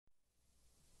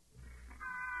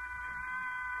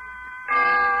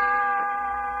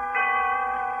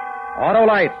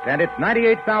Autolite and its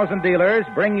 98,000 dealers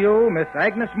bring you Miss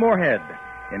Agnes Moorehead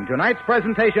in tonight's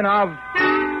presentation of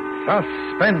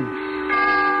Suspense.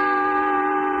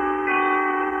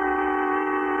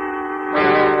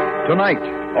 Tonight,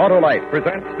 Autolite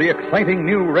presents the exciting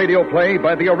new radio play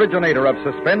by the originator of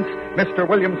Suspense, Mr.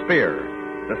 William Spear.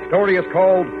 The story is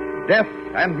called Death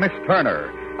and Miss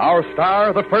Turner. Our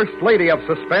star, the First Lady of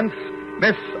Suspense,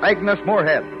 Miss Agnes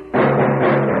Moorehead.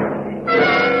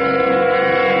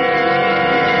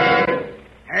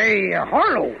 Hey,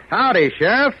 Harlow. Howdy,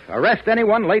 Sheriff. Arrest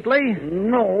anyone lately?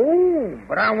 No,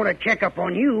 but I want to check up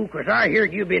on you because I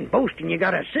heard you've been boasting you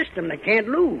got a system that can't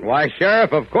lose. Why,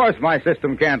 Sheriff, of course my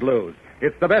system can't lose.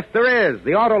 It's the best there is,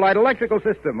 the Autolite electrical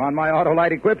system on my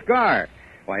Autolite-equipped car.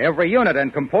 Why, every unit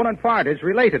and component part is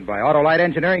related by Autolite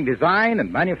engineering design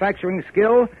and manufacturing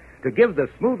skill to give the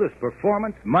smoothest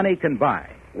performance money can buy.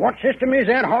 What system is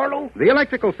that, Harlow? The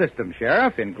electrical system,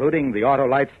 Sheriff, including the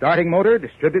Autolite starting motor,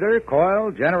 distributor, coil,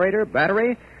 generator,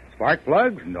 battery, spark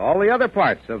plugs, and all the other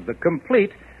parts of the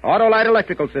complete Autolite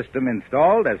electrical system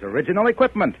installed as original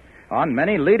equipment on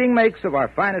many leading makes of our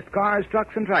finest cars,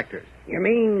 trucks, and tractors. You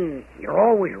mean you're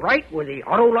always right with the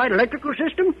Autolite electrical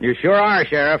system? You sure are,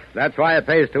 Sheriff. That's why it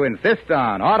pays to insist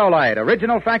on Autolite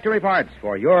original factory parts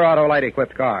for your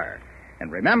Autolite-equipped car.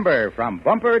 And remember, from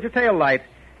bumper to tail light,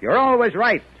 you're always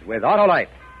right with Autolite.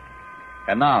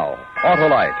 And now,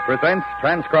 Autolite presents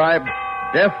transcribed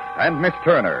Death and Miss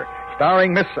Turner,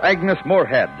 starring Miss Agnes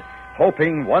Moorehead,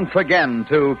 hoping once again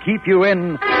to keep you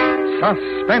in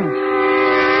suspense.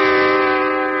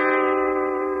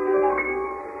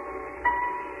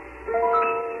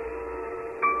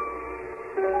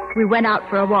 We went out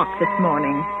for a walk this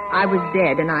morning. I was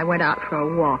dead, and I went out for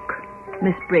a walk.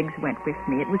 Miss Briggs went with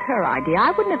me. It was her idea. I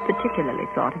wouldn't have particularly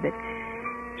thought of it.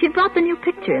 She brought the new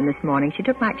picture in this morning. She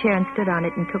took my chair and stood on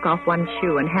it and took off one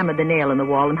shoe and hammered the nail in the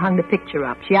wall and hung the picture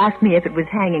up. She asked me if it was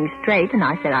hanging straight, and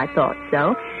I said I thought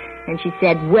so. And she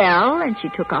said, well, and she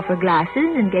took off her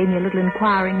glasses and gave me a little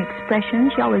inquiring expression.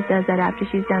 She always does that after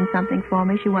she's done something for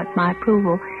me. She wants my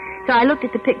approval. So I looked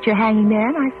at the picture hanging there,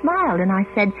 and I smiled, and I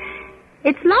said,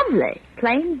 it's lovely.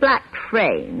 Plain black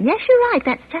frame. Yes, you're right.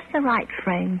 That's just the right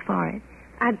frame for it.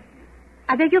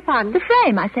 I beg your pardon? The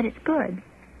frame. I said it's good.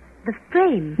 The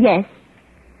frame? Yes.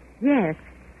 Yes.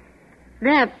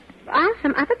 There are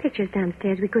some other pictures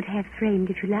downstairs we could have framed,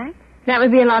 if you like. That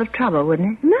would be a lot of trouble,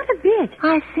 wouldn't it? Not a bit.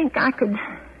 I think I could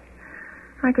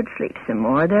sleep some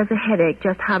more. There's a headache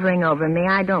just hovering over me.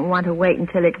 I don't want to wait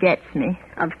until it gets me.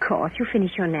 Of course. You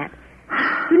finish your nap.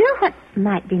 You know what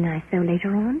might be nice, though,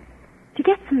 later on? To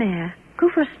get some air. Go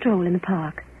for a stroll in the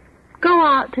park. Go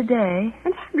out today?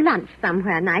 And have lunch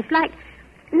somewhere nice, like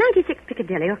 96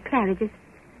 Piccadilly or Claridge's.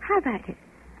 How about it?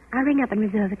 I'll ring up and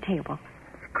reserve a table.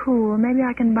 It's cool. Maybe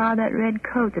I can borrow that red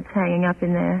coat that's hanging up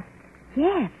in there.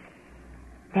 Yes.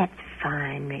 That's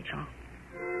fine, Rachel.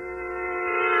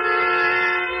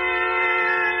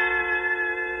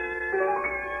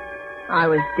 I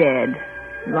was dead.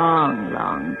 Long,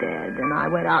 long dead. And I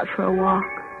went out for a walk.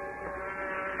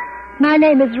 My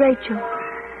name is Rachel.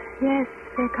 Yes,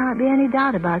 there can't be any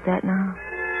doubt about that now.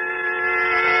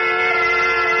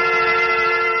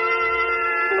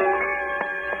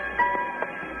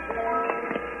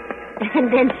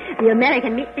 And then the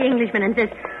American meets the Englishman and says,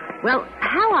 well,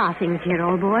 how are things here,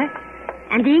 old boy?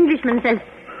 And the Englishman says,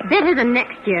 better than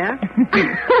next year. Well,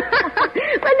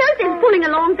 no sense pulling a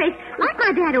long face. Like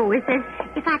my dad always says,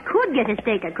 if I could get a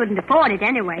steak, I couldn't afford it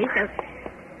anyway, so...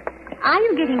 Are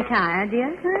you getting tired, dear?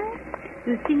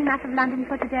 You've seen enough of London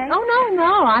for today? Oh,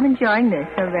 no. I'm enjoying this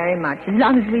so very much, as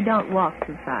long as we don't walk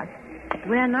too fast.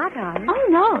 We're not, are we? Oh,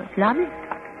 no, it's lovely.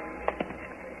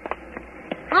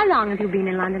 How long have you been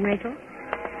in London, Rachel?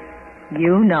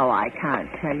 You know I can't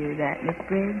tell you that, Miss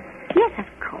Briggs. Yes, of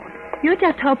course. You're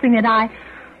just hoping that I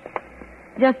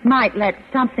just might let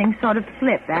something sort of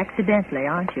slip accidentally,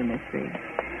 aren't you, Miss Briggs?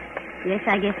 Yes,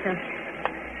 I guess so.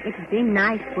 It'd be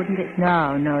nice, wouldn't it?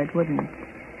 No, it wouldn't.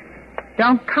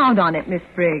 Don't count on it, Miss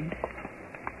Briggs.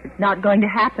 It's not going to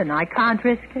happen. I can't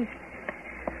risk it.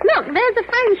 Look, there's the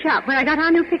frame shop where I got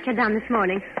our new picture done this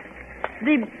morning.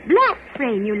 The black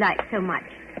frame you like so much.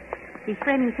 He's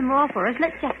framing some more for us.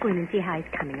 Let's just go in and see how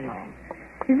he's coming along.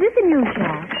 Is this a new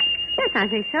shop? Yes, I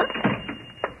think so.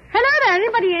 Hello there,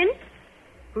 anybody in?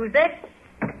 Who's that?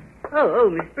 Oh,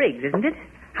 Miss Briggs, isn't it?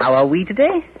 How are we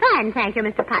today? Fine, thank you,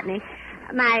 Mr. Putney.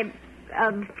 My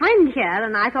friend here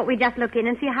and I thought we'd just look in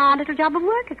and see how our little job of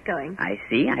work is going. I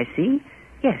see.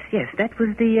 Yes, that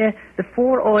was the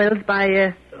 4 oils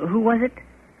by, who was it?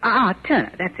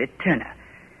 Turner, that's it, Turner.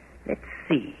 Let's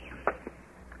see.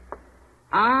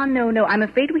 No, I'm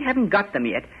afraid we haven't got them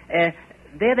yet.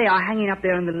 There they are hanging up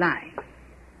there on the line.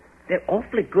 They're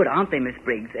awfully good, aren't they, Miss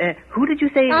Briggs? Who did you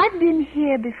say... I've been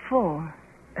here before.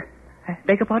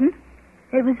 Beg your pardon?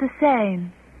 It was the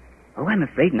same. Oh, I'm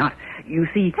afraid not. You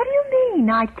see... What do you mean?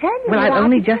 I tell you... Well, I've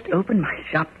only just opened my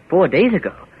shop 4 days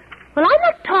ago. Well, I'm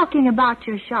not talking about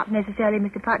your shop necessarily,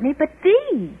 Mr. Putney, but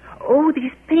these. Oh,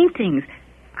 these paintings.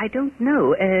 I don't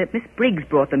know. Miss Briggs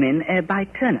brought them in by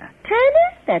Turner. Turner?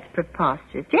 That's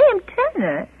preposterous. J.M.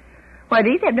 Turner? Why,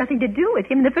 these have nothing to do with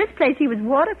him. In the first place, he was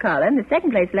watercolor. In the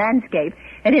second place, landscape.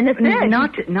 And in the third...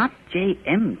 Not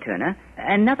J.M. Turner.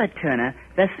 Another Turner.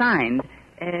 They're signed.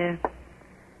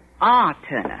 R.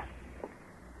 Turner.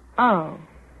 Oh.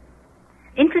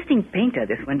 Interesting painter,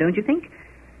 this one, don't you think?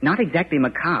 Not exactly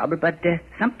macabre, but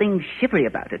something shivery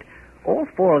about it. All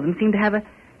 4 of them seem to have a...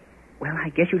 Well,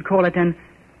 I guess you'd call it an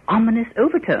ominous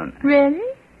overtone. Really?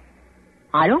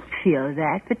 I don't feel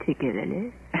that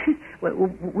particularly. Well,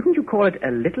 wouldn't you call it a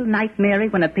little nightmare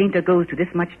when a painter goes to this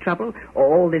much trouble?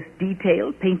 All this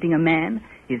detail, painting a man,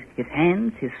 his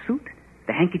hands, his suit,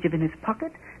 the handkerchief in his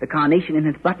pocket, the carnation in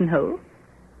his buttonhole,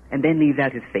 and then leaves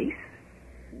out his face?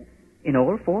 In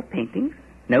all 4 paintings,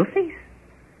 no face.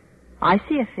 I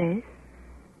see a face.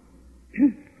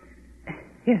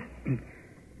 Yes,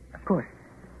 of course.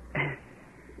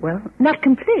 Well... Not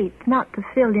complete, not the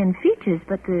filled-in features,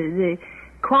 but the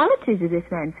qualities of this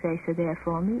man's face are there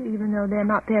for me, even though they're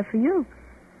not there for you.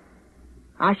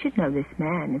 I should know this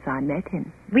man if I met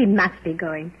him. We must be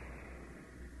going.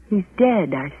 He's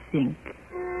dead, I think.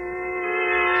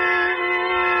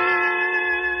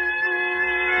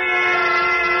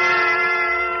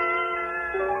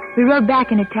 We rode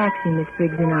back in a taxi, Miss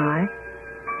Briggs and I.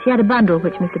 She had a bundle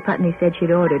which Mr. Putney said she'd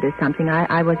ordered or something.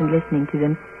 I wasn't listening to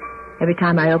them. Every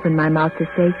time I opened my mouth to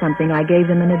say something, I gave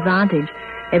them an advantage.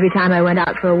 Every time I went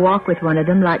out for a walk with one of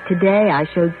them, like today, I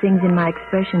showed things in my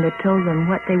expression that told them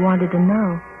what they wanted to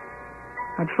know.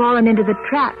 I'd fallen into the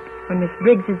trap when Miss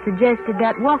Briggs had suggested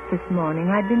that walk this morning.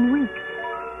 I'd been weak.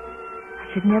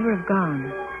 I should never have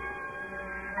gone.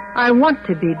 I want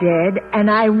to be dead,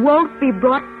 and I won't be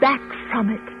brought back from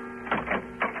it.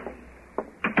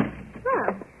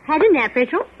 Well, had a nap,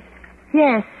 Rachel?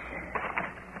 Yes.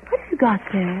 What have you got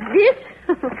there? This?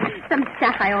 Some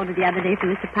stuff I ordered the other day for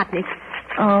Mr. Putney.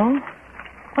 Oh?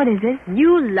 What is it?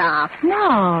 You laugh.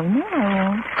 No.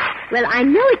 Well, I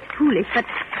know it's foolish, but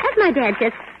as my dad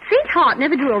says, faint heart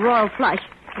never drew a royal flush.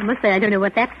 I must say I don't know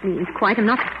what that means quite. I'm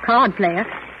not a card player.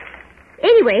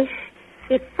 Anyway,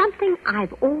 it's something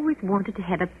I've always wanted to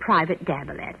have a private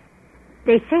dabble at.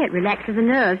 They say it relaxes the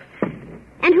nerves.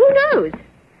 And who knows?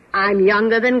 I'm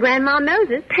younger than Grandma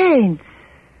Moses. Paints.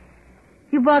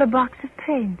 You bought a box of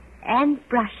paints. And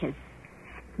brushes.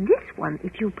 This one,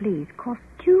 if you please, costs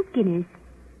 2 guineas.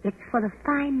 It's for the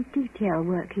fine detail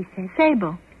work, he says.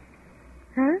 Sable.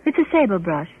 Huh? It's a sable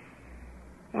brush.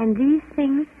 And these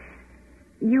things,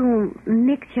 you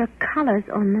mix your colors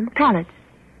on them. Palettes.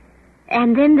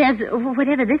 And then there's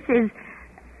whatever this is,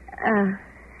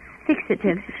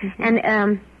 fixative.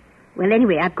 And, well,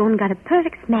 anyway, I've gone and got a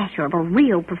perfect smasher of a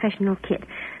real professional kit.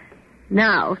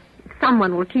 Now,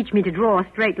 someone will teach me to draw a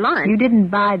straight line. You didn't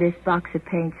buy this box of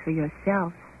paints for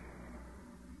yourself,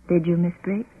 did you, Miss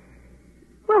Briggs?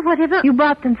 Well, whatever... You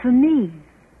bought them for me.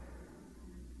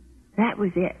 That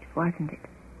was it, wasn't it?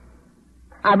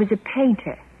 I was a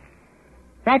painter.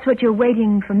 That's what you're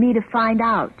waiting for me to find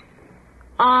out.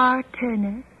 R.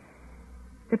 Turner,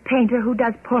 the painter who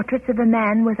does portraits of a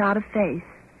man without a face.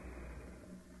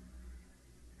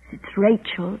 It's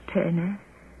Rachel Turner.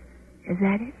 Is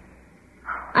that it?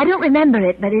 I don't remember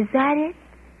it, but is that it?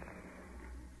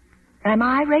 Am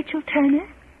I Rachel Turner?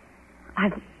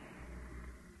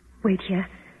 Wait here.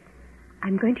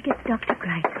 I'm going to get Dr.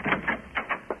 Grice.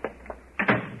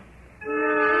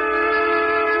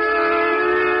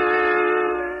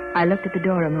 I looked at the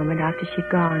door a moment after she'd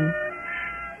gone.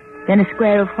 Then a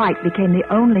square of white became the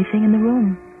only thing in the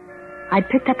room. I'd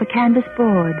picked up a canvas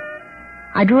board.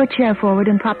 I drew a chair forward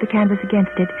and propped the canvas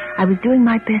against it. I was doing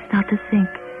my best not to think,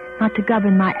 not to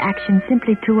govern my actions,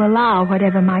 simply to allow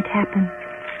whatever might happen.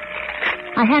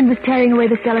 My hand was tearing away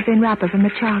the cellophane wrapper from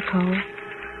the charcoal.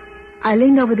 I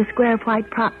leaned over the square of white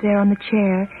prop there on the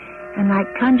chair, and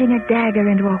like plunging a dagger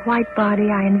into a white body,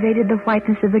 I invaded the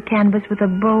whiteness of the canvas with a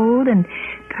bold and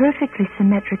perfectly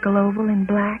symmetrical oval in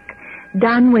black,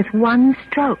 done with one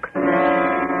stroke.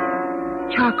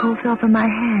 Charcoal fell from my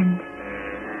hand.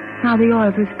 Now the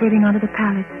oils were spreading onto the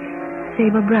palette.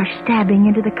 Sable brush stabbing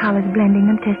into the colors, blending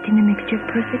them, testing the mixture of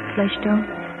perfect flesh tone.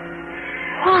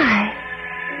 Why?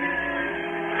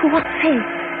 For what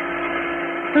sake?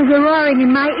 There was a roaring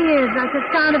in my ears like the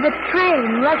sound of a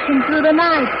train rushing through the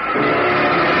night.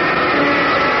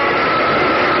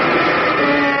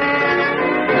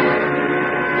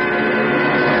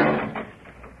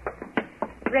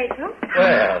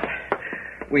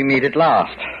 We meet at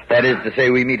last. That is to say,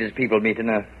 we meet as people meet in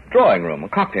a drawing room, a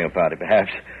cocktail party,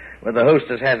 perhaps, where the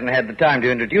hostess hasn't had the time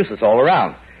to introduce us all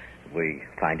around. We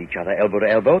find each other elbow to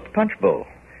elbow at the punch bowl.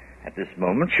 At this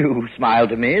moment, you smile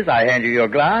to me as I hand you your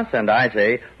glass, and I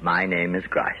say, my name is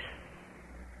Grice.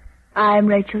 I'm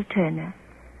Rachel Turner.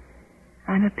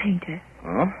 I'm a painter.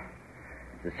 Oh?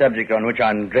 It's a subject on which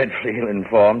I'm dreadfully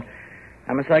ill-informed.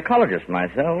 I'm a psychologist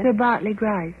myself. Sir Bartley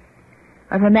Grice,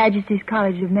 of Her Majesty's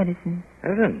College of Medicine.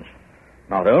 Heavens.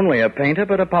 Not only a painter,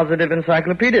 but a positive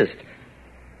encyclopedist.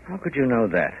 How could you know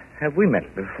that? Have we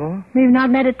met before? We've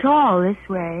not met at all this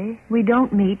way. We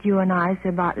don't meet, you and I,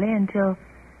 Sir Bartley, until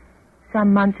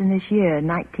some months in this year,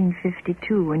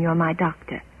 1952, when you're my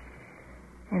doctor.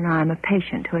 And I'm a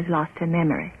patient who has lost her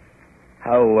memory.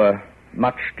 How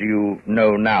much do you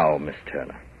know now, Miss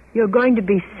Turner? You're going to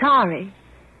be sorry.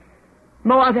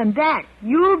 More than that,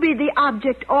 you'll be the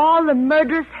object all the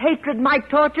murderous hatred my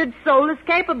tortured soul is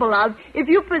capable of if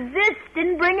you persist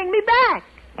in bringing me back.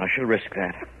 I shall risk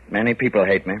that. Many people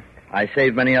hate me. I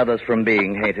saved many others from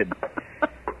being hated.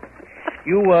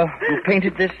 You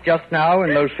painted this just now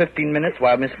in those 15 minutes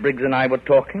while Miss Briggs and I were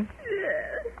talking?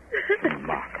 Yes.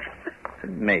 Remarkable. It's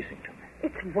amazing to me.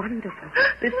 It's wonderful.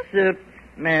 This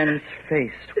man's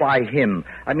face, why him?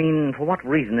 I mean, for what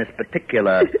reason this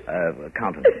particular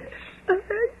countenance?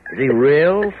 Is he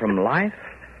real from life?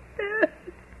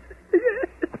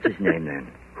 What's his name,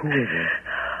 then? Who is he?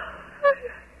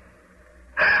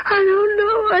 I don't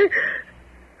know.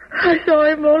 I saw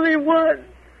him only once.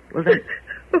 Well, then,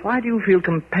 why do you feel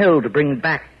compelled to bring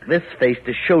back this face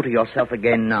to show to yourself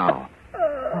again now?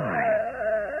 Why?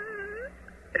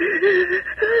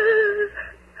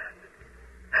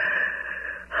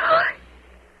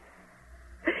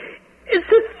 It's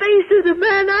the face of the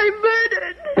man I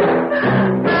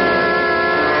murdered.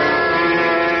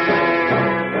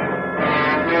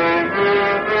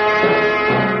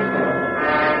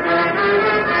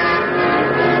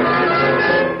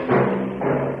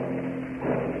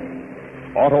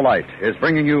 Autolite is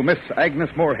bringing you Miss Agnes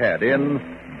Moorehead in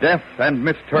Death and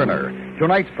Miss Turner,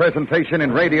 tonight's presentation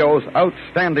in radio's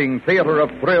outstanding theater of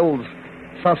thrills,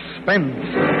 Suspense.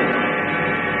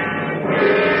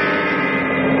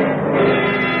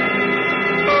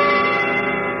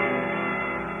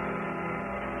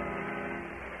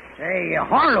 Say,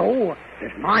 Harlow,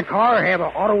 does my car have an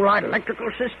Autolite electrical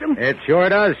system? It sure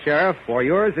does, Sheriff, for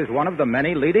yours is one of the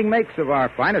many leading makes of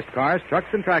our finest cars, trucks,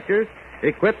 and tractors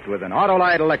equipped with an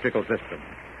Autolite electrical system.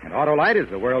 And Autolite is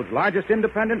the world's largest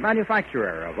independent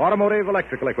manufacturer of automotive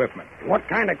electrical equipment. What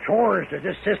kind of chores does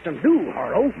this system do,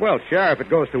 Harlow? Well, Sheriff, it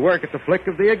goes to work at the flick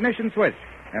of the ignition switch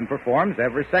and performs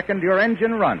every second your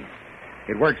engine runs.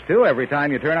 It works, too, every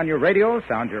time you turn on your radio,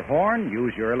 sound your horn,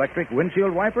 use your electric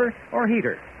windshield wiper, or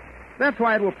heater. That's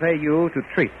why it will pay you to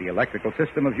treat the electrical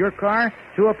system of your car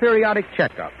to a periodic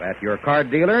checkup at your car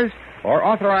dealers or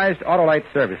authorized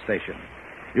Autolite service station.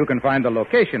 You can find the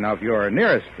location of your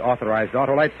nearest authorized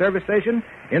Autolite service station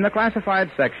in the classified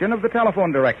section of the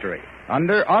telephone directory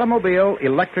under Automobile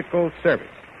Electrical Service.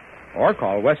 Or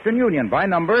call Western Union by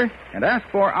number and ask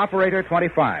for Operator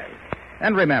 25.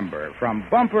 And remember, from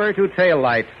bumper to tail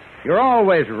light, you're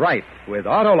always right with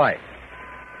Autolite.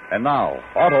 And now,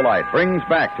 Autolite brings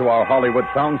back to our Hollywood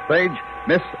soundstage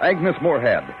Miss Agnes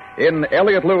Moorehead in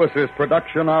Elliot Lewis's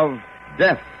production of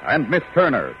Death and Miss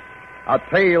Turner. A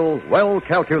tale well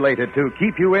calculated to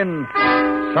keep you in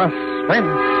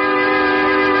suspense.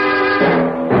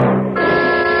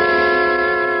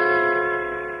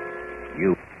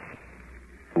 You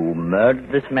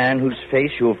murdered this man whose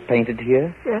face you have painted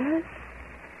here? Yes.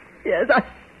 Yes,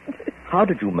 How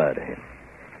did you murder him?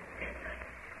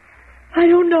 I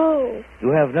don't know.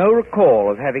 You have no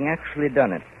recall of having actually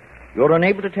done it. You're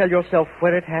unable to tell yourself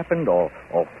where it happened or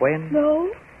when? No.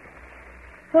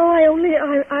 No,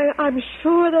 I'm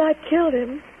sure that I killed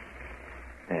him.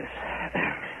 Yes.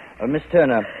 Miss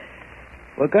Turner,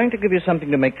 we're going to give you something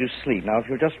to make you sleep. Now, if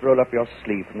you'll just roll up your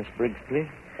sleeve, Miss Briggs, please.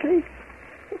 Please.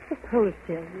 Hold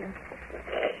still, yes.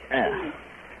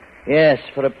 Yes,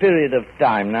 for a period of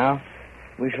time now.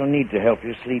 We shall need to help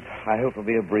you sleep. I hope it'll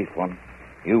be a brief one.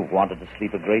 You've wanted to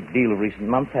sleep a great deal of recent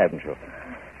months, haven't you?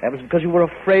 That was because you were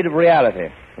afraid of reality,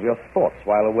 of your thoughts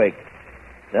while awake.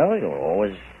 So you were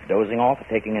always dozing off,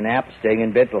 taking a nap, staying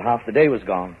in bed till half the day was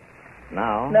gone.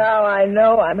 Now I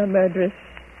know I'm a murderess.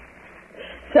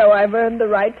 So I've earned the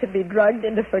right to be drugged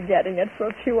into forgetting it for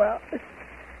a few hours.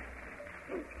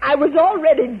 I was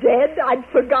already dead. I'd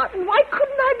forgotten. Why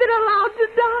couldn't I have been allowed to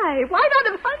die? Why not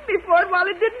have hung me for it while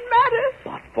it didn't matter?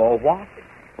 But for what?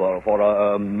 For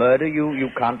a murder you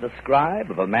can't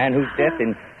describe? Of a man whose death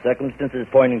in circumstances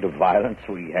pointing to violence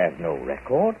we have no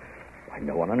record? Why,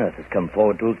 no one on earth has come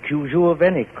forward to accuse you of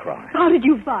any crime. How did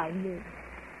you find me?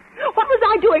 What was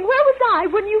I doing? Where was I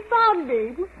when you found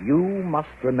me? You must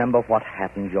remember what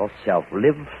happened yourself.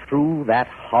 Live through that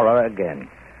horror again.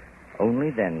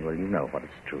 Only then will you know what is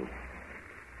true.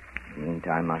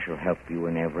 Meantime, I shall help you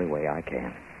in every way I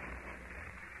can.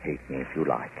 Hate me if you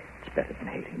like. It's better than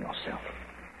hating yourself.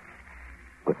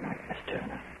 Good night, Miss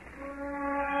Turner.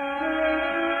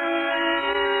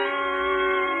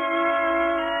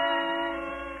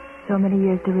 So many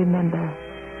years to remember.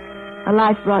 A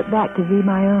life brought back to be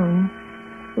my own.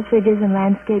 The figures and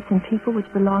landscapes and people which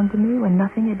belonged to me when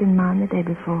nothing had been mine the day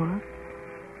before.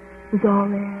 It was all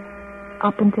there,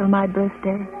 up until my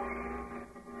birthday.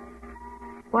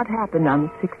 What happened on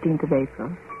the 16th of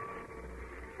April?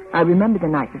 I remember the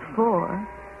night before.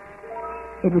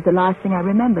 It was the last thing I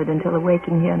remembered until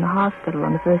awaking here in the hospital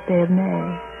on the first day of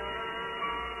May.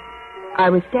 I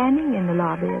was standing in the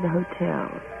lobby of the hotel,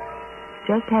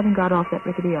 just having got off that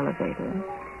rickety elevator.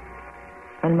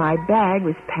 And my bag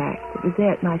was packed. It was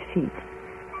there at my feet.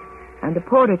 And the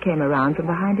porter came around from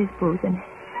behind his booth and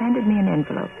handed me an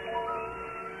envelope.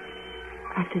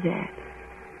 After that,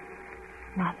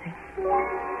 nothing.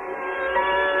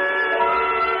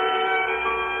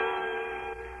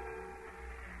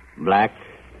 Black.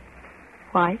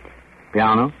 White.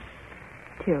 Piano.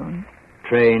 Tune.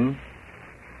 Train.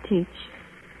 Teach.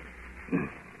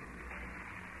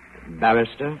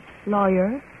 Barrister.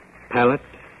 Lawyer. Pallet.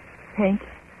 Paint.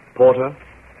 Porter.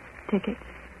 Ticket.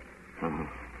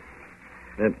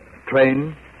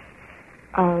 Train.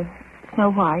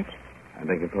 Snow White. I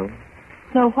beg your pardon?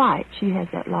 Snow White. She has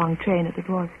that long train that the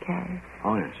dwarfs carry.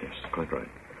 Oh, yes, quite right.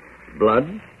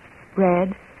 Blood.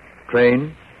 Red.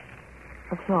 Train.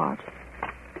 Of thought.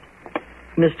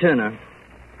 Miss Turner,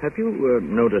 have you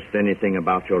noticed anything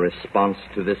about your response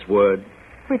to this word?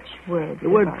 Which word? The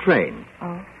word train.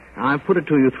 Oh. I've put it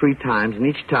to you 3 times, and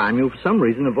each time you, for some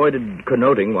reason, avoided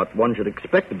connoting what one should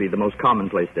expect to be the most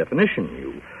commonplace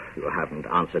definition. You haven't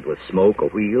answered with smoke or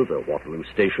wheels or Waterloo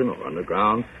Station or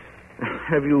underground.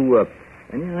 Have you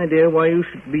any idea why you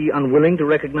should be unwilling to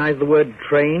recognize the word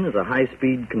train as a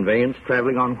high-speed conveyance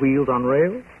traveling on wheels on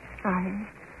rails?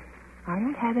 I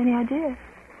don't have any idea.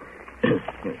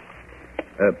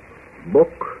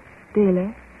 Book.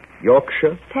 Dealer.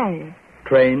 Yorkshire. Terrier.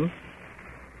 Train.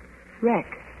 Wreck.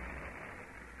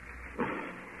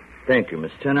 Thank you,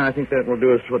 Miss Turner. I think that will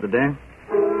do us for the day.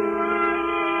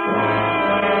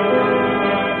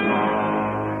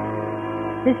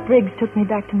 Miss Briggs took me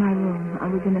back to my room. I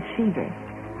was in a fever.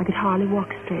 I could hardly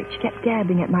walk straight. She kept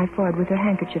dabbing at my forehead with her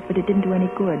handkerchief, but it didn't do any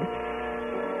good.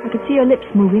 I could see her lips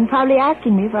moving, probably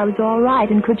asking me if I was all right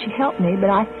and could she help me, but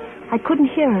I couldn't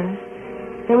hear her.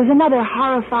 There was another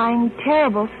horrifying,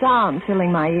 terrible sound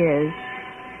filling my ears.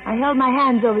 I held my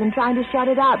hands over them trying to shut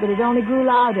it out, but it only grew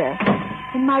louder.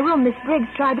 In my room, Miss Briggs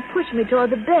tried to push me toward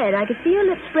the bed. I could see her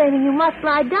lips framing, "You must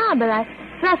lie down," but I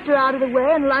thrust her out of the way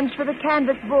and lunged for the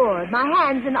canvas board. My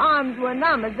hands and arms were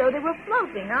numb as though they were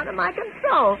floating out of my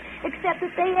control, except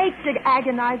that they ached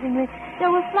agonizingly.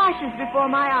 There were flashes before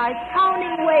my eyes,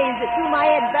 pounding waves that threw my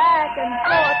head back and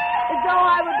forth as though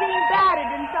I were being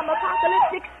battered in some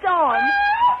apocalyptic storm.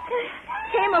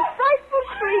 Came a frightful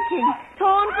shrieking,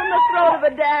 torn from the throat of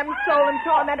a damned soul in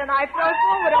torment, and I fell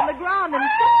forward on the ground, and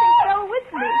something fell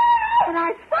with me. And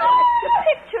I saw it, the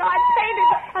picture I'd painted,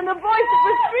 and the voice that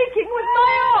was shrieking was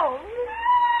my own.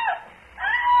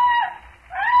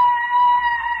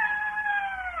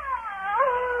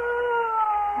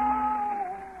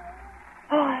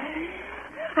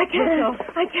 I can't.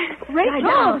 Rachel. Lie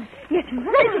down. Yes,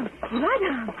 Rachel. Lie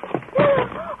down.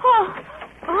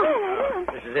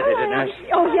 This is it, is it, nurse?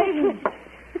 Oh, yes.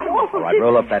 It's awful. All right,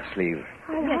 roll up that sleeve.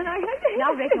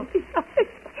 Now, Rachel.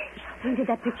 Painted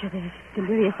that picture there.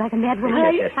 Delirious like a mad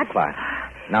woman. Yes, be quiet.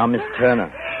 Now, Miss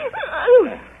Turner. You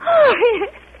hurt me.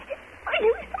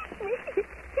 You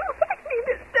hurt me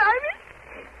this time.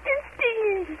 It's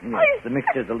stinging. Yes, the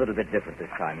mixture's a little bit different this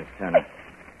time, Miss Turner.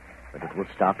 But it will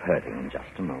stop hurting in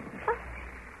just a moment.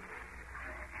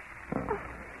 Oh.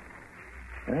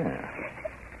 There.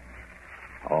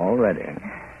 All ready.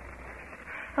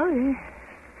 Oh, yes.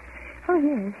 Oh,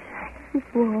 yes.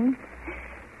 It's warm.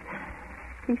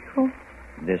 Peaceful.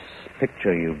 This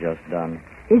picture you've just done.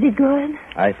 Is it good?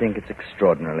 I think it's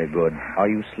extraordinarily good. Are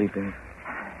you sleeping?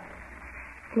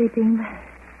 Sleeping,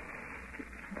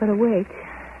 but awake.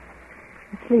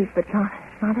 Asleep, but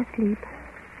not asleep.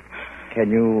 Can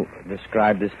you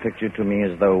describe this picture to me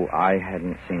as though I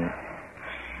hadn't seen it?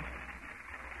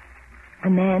 A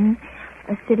man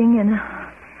sitting in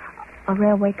a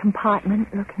railway compartment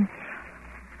looking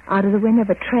out of the window of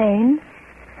a train.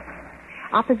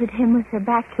 Opposite him with her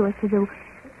back to us is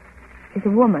a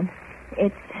woman.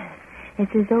 It's as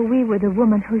though we were the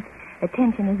woman whose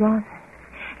attention is on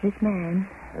this man.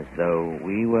 As though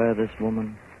we were this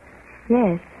woman?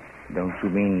 Yes. Don't you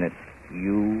mean that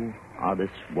you are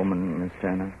this woman, Miss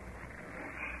Turner?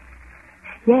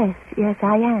 Yes,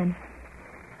 I am.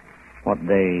 What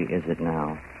day is it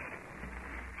now?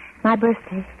 My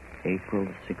birthday. April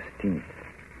 16th.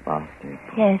 Last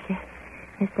April. Yes,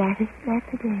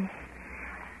 that's the day.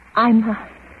 I'm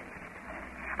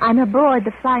aboard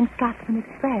the Flying Scotsman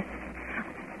Express.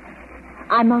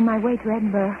 I'm on my way to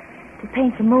Edinburgh to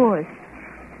paint the moors.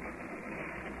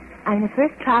 I'm in a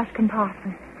first-class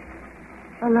compartment.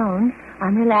 Alone,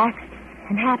 I'm relaxed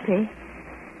and happy.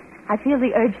 I feel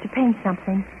the urge to paint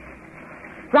something.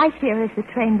 Right here as the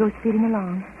train goes speeding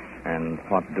along. And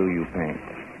what do you paint?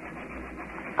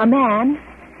 A man.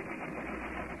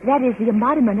 That is the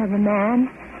embodiment of a man.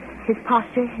 His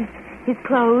posture, his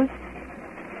clothes.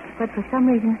 But for some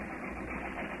reason,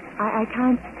 I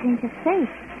can't paint his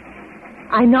face.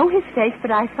 I know his face,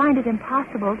 but I find it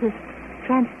impossible to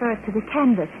transfer it to the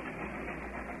canvas.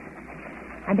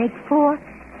 I make 4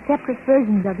 separate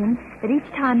versions of him, but each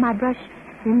time my brush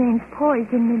remains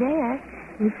poised in midair,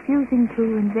 refusing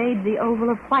to invade the oval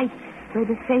of white where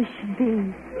the face should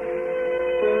be.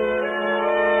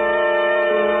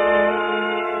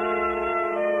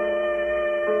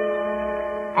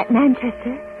 At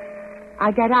Manchester,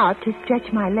 I got out to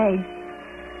stretch my legs,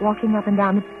 walking up and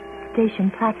down the station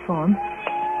platform.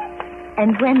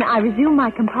 And when I resume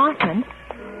my compartment,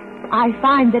 I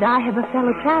find that I have a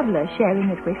fellow traveler sharing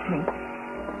it with me.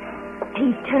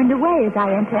 He's turned away as I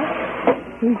enter.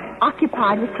 He's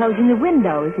occupied with closing the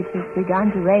window as it has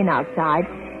begun to rain outside.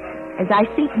 As I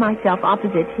seat myself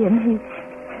opposite him, he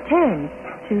turns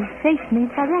to face me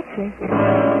directly.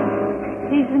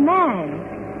 He's the man.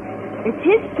 It's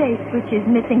his face which is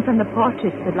missing from the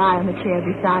portraits that lie on the chair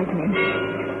beside me.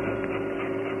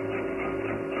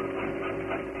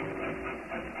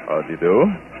 How do you do?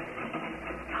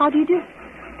 How do you do?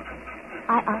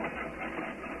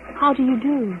 How do you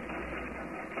do?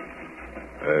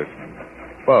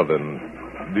 Well then,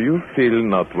 do you feel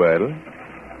not well?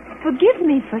 Forgive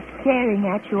me for staring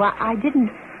at you. I didn't...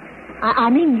 I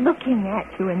mean looking at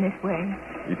you in this way.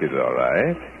 It is all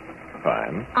right.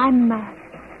 Fine. I'm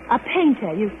a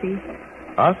painter, you see.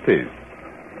 Artist?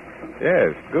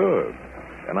 Yes, good.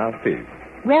 An artist.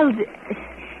 Well,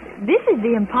 this is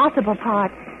the impossible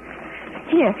part.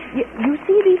 Here, you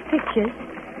see these pictures?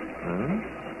 Huh?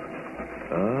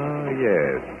 Oh,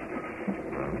 yes.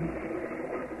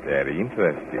 Very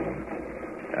interesting.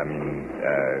 I mean,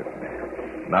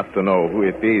 not to know who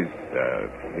it is,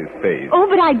 his face. Oh,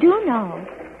 but I do know.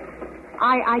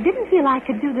 I didn't feel I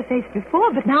could do the face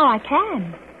before, but now I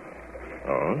can.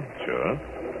 Oh, sure.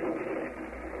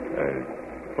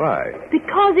 Why?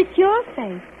 Because it's your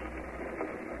face.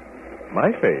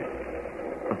 My face?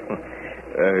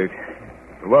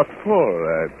 What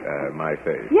for, my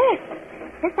face? Yes,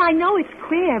 I know it's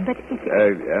queer, but it's...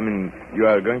 I mean, you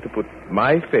are going to put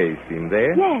my face in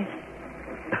there? Yes.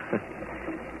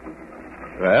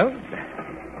 Well,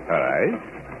 all right.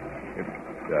 It's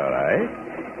all right.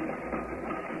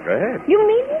 Go ahead. You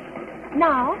mean it?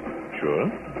 Now? Sure.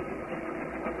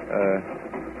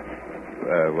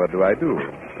 What do I do?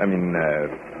 I mean,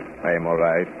 I am all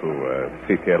right to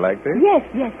sit here like this? Yes.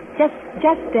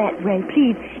 Just that way,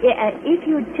 please. If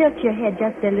you'd tilt your head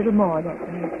just a little more that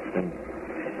way.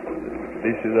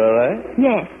 This is all right?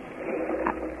 Yes.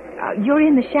 You're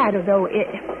in the shadow, though.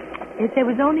 If there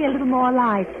was only a little more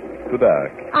light. Too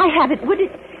dark. I have it. Would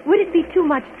it be too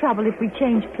much trouble if we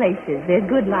change places? There's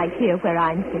good light here where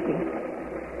I'm sitting.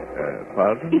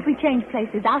 Pardon? If we change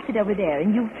places, I'll sit over there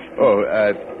and you... Oh,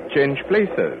 change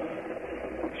places.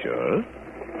 Sure.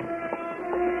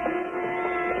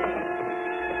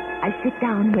 I sit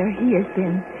down where he has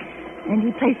been, and he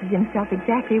places himself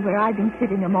exactly where I've been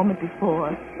sitting a moment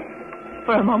before.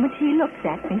 For a moment, he looks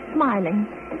at me, smiling.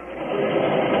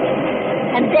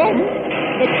 And then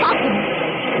it happened.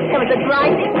 There was a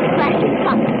grinding, crashing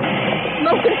thunder.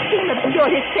 Smoke and steam obscured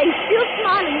his face, still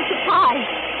smiling in surprise.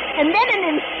 And then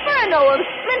an inferno of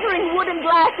splintering wood and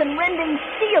glass and rending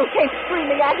steel came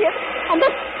screaming at him, and the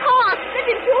car split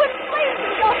into in flames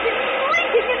and engulfed him,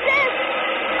 shrieking in death.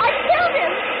 I killed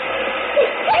him. He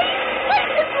changed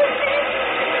places with me.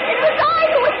 It was I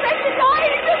who was meant to die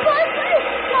in the first place.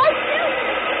 I killed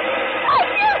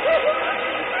him.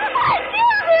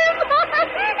 He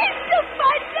took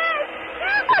my death.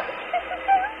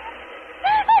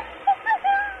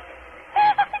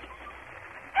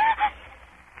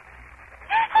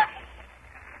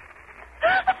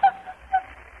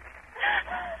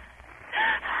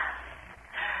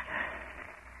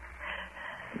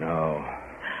 No.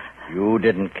 You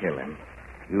didn't kill him.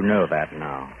 You know that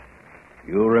now.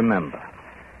 You remember.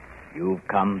 You've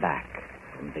come back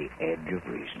from the edge of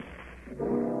reason.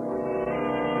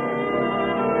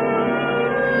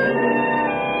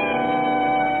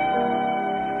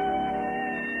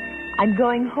 I'm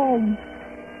going home.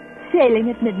 Sailing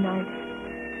at midnight.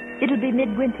 It'll be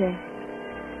midwinter.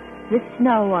 The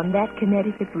snow on that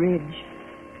Connecticut ridge.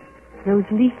 Those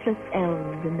leafless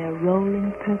elms in their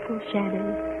rolling purple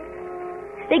shadows.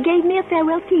 They gave me a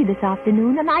farewell tea this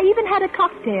afternoon, and I even had a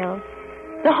cocktail.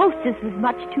 The hostess was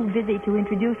much too busy to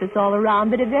introduce us all around,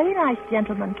 but a very nice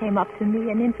gentleman came up to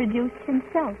me and introduced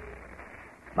himself.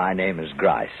 My name is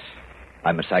Grice.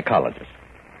 I'm a psychologist.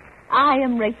 I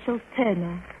am Rachel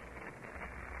Turner.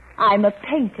 I'm a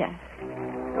painter.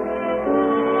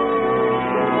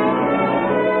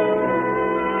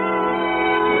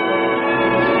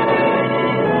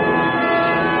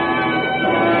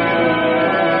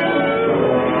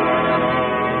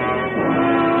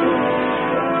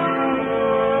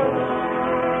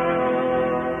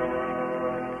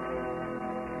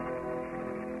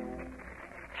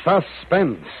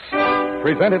 Suspense,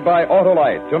 presented by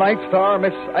Autolite. Tonight's star,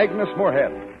 Miss Agnes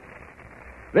Moorehead.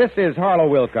 This is Harlow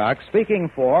Wilcox speaking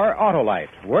for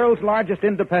Autolite, world's largest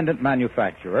independent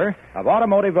manufacturer of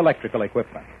automotive electrical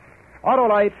equipment.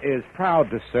 Autolite is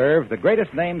proud to serve the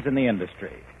greatest names in the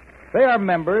industry. They are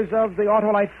members of the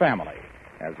Autolite family,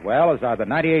 as well as are the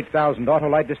 98,000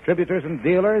 Autolite distributors and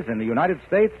dealers in the United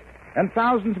States and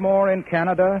thousands more in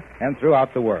Canada and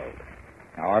throughout the world.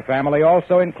 Our family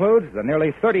also includes the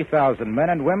nearly 30,000 men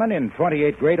and women in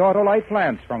 28 great Autolite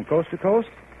plants from coast to coast,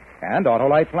 and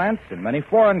Autolite plants in many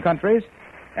foreign countries,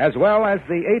 as well as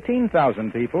the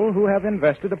 18,000 people who have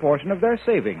invested a portion of their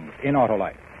savings in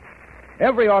Autolite.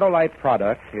 Every Autolite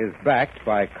product is backed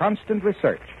by constant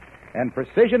research and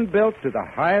precision built to the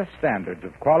highest standards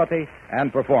of quality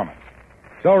and performance.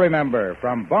 So remember,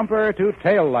 from bumper to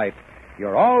tail light,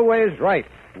 you're always right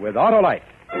with Autolite.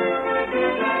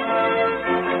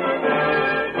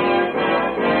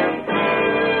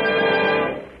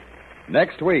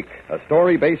 Next week, a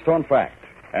story based on fact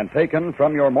and taken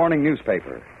from your morning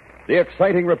newspaper. The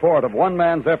exciting report of one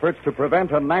man's efforts to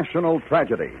prevent a national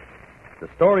tragedy. The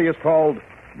story is called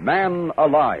Man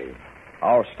Alive.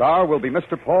 Our star will be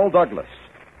Mr. Paul Douglas.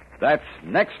 That's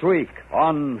next week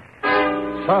on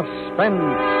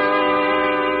Suspense.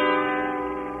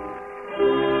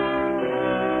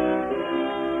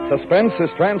 Suspense is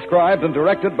transcribed and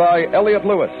directed by Elliott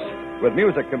Lewis, with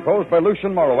music composed by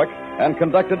Lucian Morowick and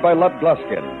conducted by Lud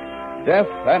Gluskin. Death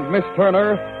and Miss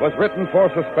Turner was written for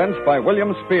Suspense by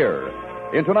William Spear.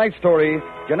 In tonight's story,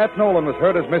 Jeanette Nolan was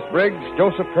heard as Miss Briggs,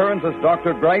 Joseph Kearns as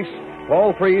Dr. Grice,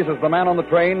 Paul Freese as the man on the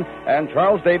train, and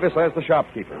Charles Davis as the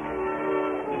shopkeeper.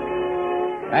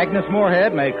 Agnes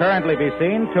Moorehead may currently be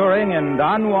seen touring in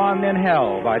Don Juan in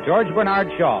Hell by George Bernard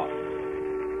Shaw.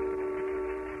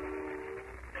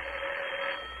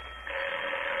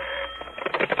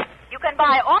 You can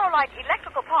buy Autolite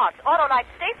electrical parts, Autolite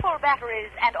stateful batteries,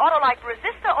 and Autolite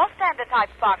resistor or standard type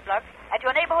spark plugs at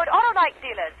your neighborhood Autolite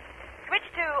dealers. Switch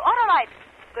to Autolite.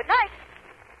 Good night.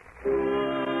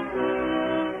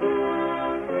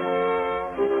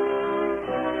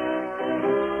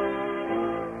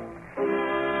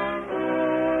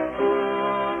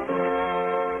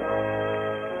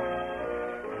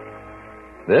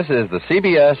 This is the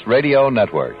CBS Radio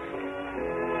Network.